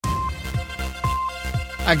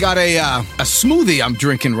I got a smoothie I'm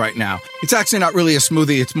drinking right now. It's actually not really a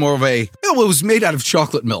smoothie. It's more of it was made out of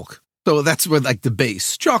chocolate milk. So that's where like the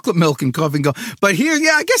base, chocolate milk and coffee go. But here,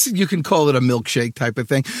 yeah, I guess you can call it a milkshake type of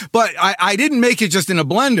thing. But I didn't make it just in a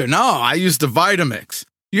blender. No, I used a Vitamix.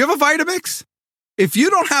 You have a Vitamix? If you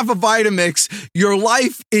don't have a Vitamix, your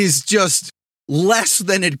life is just less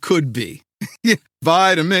than it could be.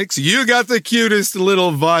 Vitamix, you got the cutest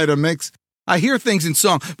little Vitamix. I hear things in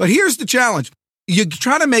song, but here's the challenge. You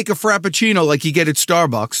try to make a Frappuccino like you get at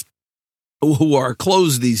Starbucks, who are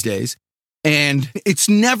closed these days, and it's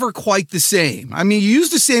never quite the same. I mean, you use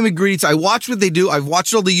the same ingredients. I watch what they do. I've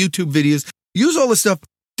watched all the YouTube videos. Use all this stuff.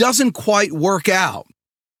 Doesn't quite work out.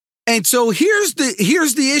 And so here's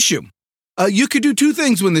the issue. You could do two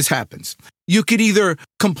things when this happens. You could either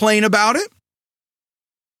complain about it,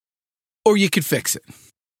 or you could fix it.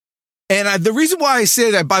 And the reason why I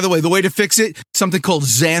say that, by the way, the way to fix it, something called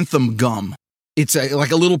xanthan gum. It's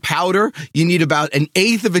like a little powder. You need about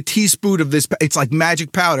 1/8 of a teaspoon of this. It's like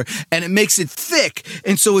magic powder, and it makes it thick.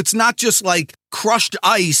 And so it's not just like crushed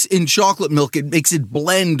ice in chocolate milk. It makes it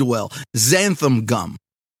blend well. Xanthan gum.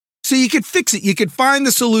 So you could fix it. You could find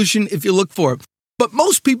the solution if you look for it. But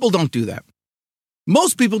most people don't do that.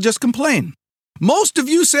 Most people just complain. Most of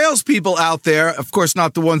you salespeople out there, of course,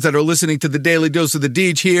 not the ones that are listening to the Daily Dose of the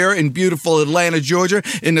Deej here in beautiful Atlanta, Georgia,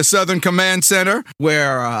 in the Southern Command Center,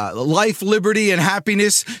 where life, liberty, and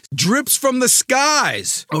happiness drips from the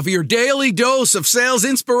skies of your daily dose of sales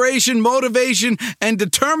inspiration, motivation, and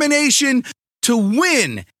determination to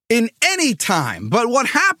win in any time. But what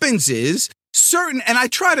happens is and I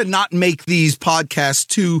try to not make these podcasts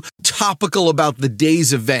too topical about the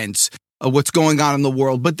day's events, what's going on in the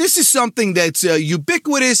world. But this is something that's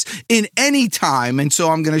ubiquitous in any time. And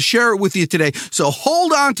so I'm going to share it with you today. So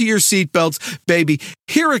hold on to your seatbelts, baby.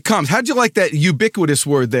 Here it comes. How'd you like that ubiquitous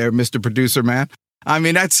word there, Mr. Producer Man? I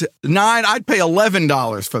mean, that's I'd pay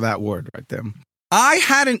 $11 for that word right there. I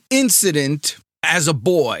had an incident as a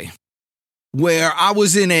boy where I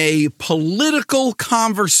was in a political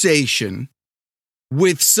conversation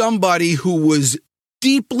with somebody who was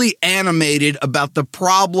deeply animated about the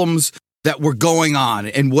problems that were going on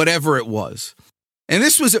and whatever it was. And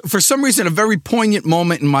this was, for some reason, a very poignant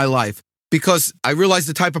moment in my life because I realized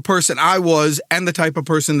the type of person I was and the type of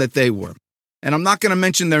person that they were. And I'm not going to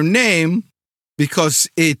mention their name because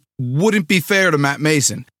it wouldn't be fair to Matt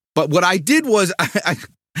Mason. But what I did was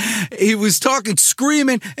he was talking,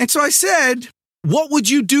 screaming. And so I said, what would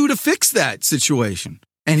you do to fix that situation?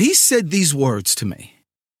 And he said these words to me.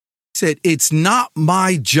 He said, it's not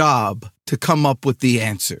my job to come up with the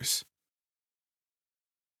answers.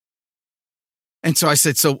 And so I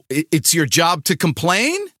said, so it's your job to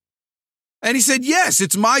complain? And he said, yes,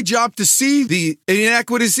 it's my job to see the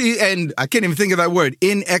inequity, and I can't even think of that word,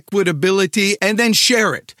 inequitability, and then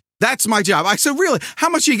share it. That's my job. I said, really? How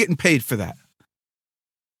much are you getting paid for that?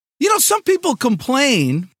 You know, some people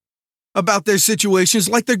complain about their situations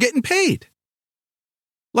like they're getting paid.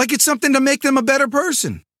 Like it's something to make them a better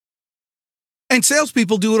person. And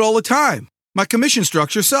salespeople do it all the time. My commission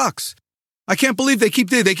structure sucks. I can't believe they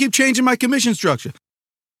keep changing my commission structure.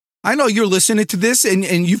 I know you're listening to this and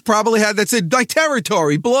you've probably had that said, my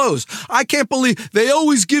territory blows. I can't believe they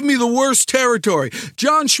always give me the worst territory.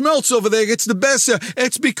 John Schmeltz over there gets the best.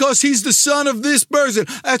 It's because he's the son of this person.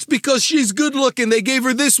 That's because she's good looking. They gave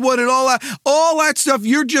her this one and all that stuff.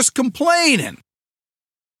 You're just complaining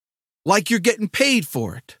like you're getting paid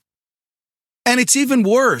for it. And it's even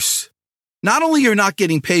worse. Not only you're not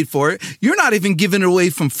getting paid for it, you're not even giving it away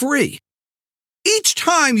from free. Each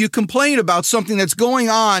time you complain about something that's going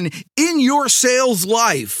on in your sales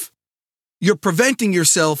life, you're preventing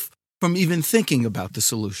yourself from even thinking about the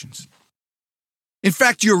solutions. In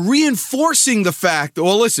fact, you're reinforcing the fact,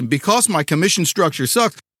 well, listen, because my commission structure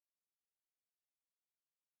sucks,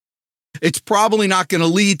 it's probably not going to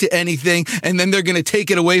lead to anything, and then they're going to take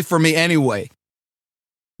it away from me anyway.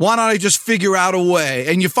 Why don't I just figure out a way?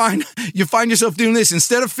 And you find yourself doing this.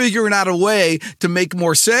 Instead of figuring out a way to make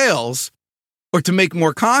more sales, or to make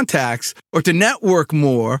more contacts, or to network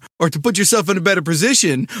more, or to put yourself in a better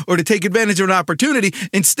position, or to take advantage of an opportunity,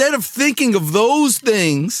 instead of thinking of those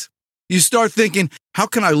things, you start thinking, how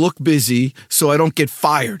can I look busy so I don't get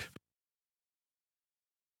fired?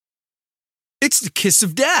 It's the kiss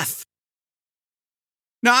of death.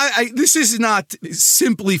 Now, this is not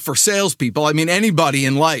simply for salespeople. I mean, anybody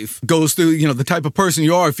in life goes through, the type of person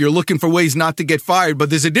you are if you're looking for ways not to get fired. But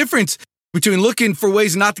there's a difference between looking for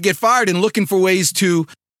ways not to get fired and looking for ways to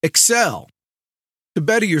excel, to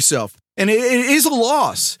better yourself. And it is a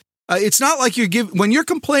loss. It's not like when you're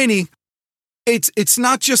complaining, it's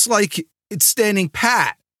not just like it's standing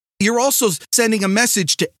pat. you're also sending a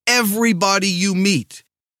message to everybody you meet.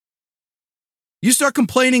 You start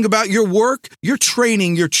complaining about your work, you're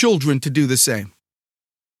training your children to do the same.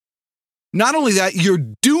 Not only that, you're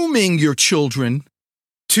dooming your children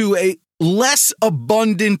to a less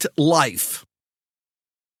abundant life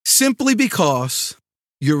simply because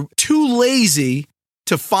you're too lazy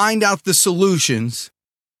to find out the solutions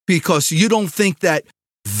because you don't think that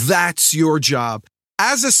that's your job.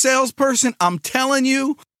 As a salesperson, I'm telling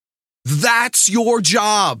you, that's your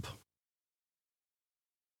job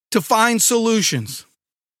to find solutions.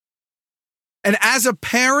 And as a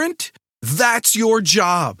parent, that's your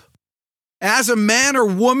job. As a man or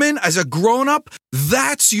woman, as a grown-up,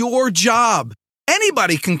 that's your job.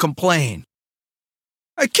 Anybody can complain.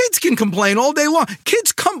 Kids can complain all day long.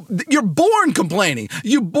 You're born complaining.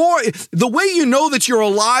 The way you know that you're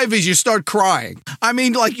alive is you start crying. I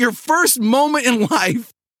mean, like your first moment in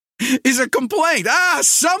life is a complaint.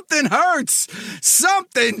 Something hurts.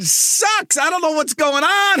 Something sucks. I don't know what's going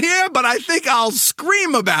on here, but I think I'll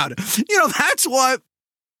scream about it.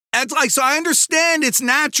 That's like, so I understand it's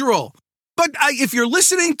natural. But if you're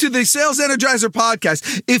listening to the Sales Energizer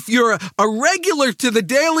podcast, if you're a regular to the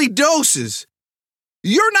daily doses,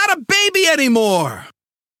 you're not a baby anymore.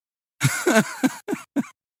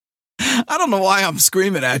 I don't know why I'm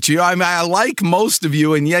screaming at you. I like most of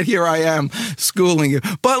you, and yet here I am schooling you.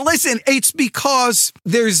 But listen, it's because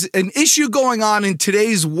there's an issue going on in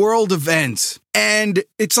today's world events, and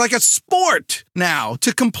it's like a sport now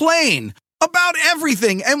to complain about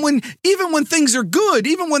everything. And even when things are good,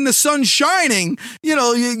 even when the sun's shining,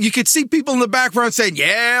 you could see people in the background saying,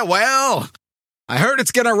 yeah, well, I heard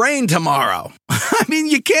it's going to rain tomorrow. I mean,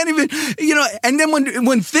 you can't even, and then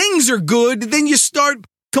when things are good, then you start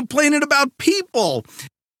complaining about people.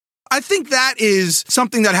 I think that is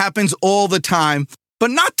something that happens all the time, but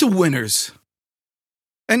not to winners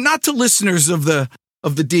and not to listeners of the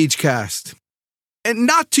Deejcast and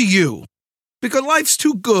not to you, because life's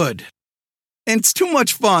too good. And it's too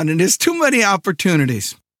much fun, and there's too many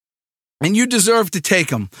opportunities. And you deserve to take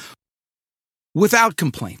them without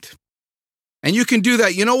complaint. And you can do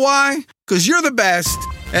that. You know why? Because you're the best,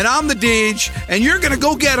 and I'm the Deej, and you're going to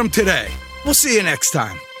go get them today. We'll see you next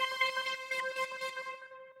time.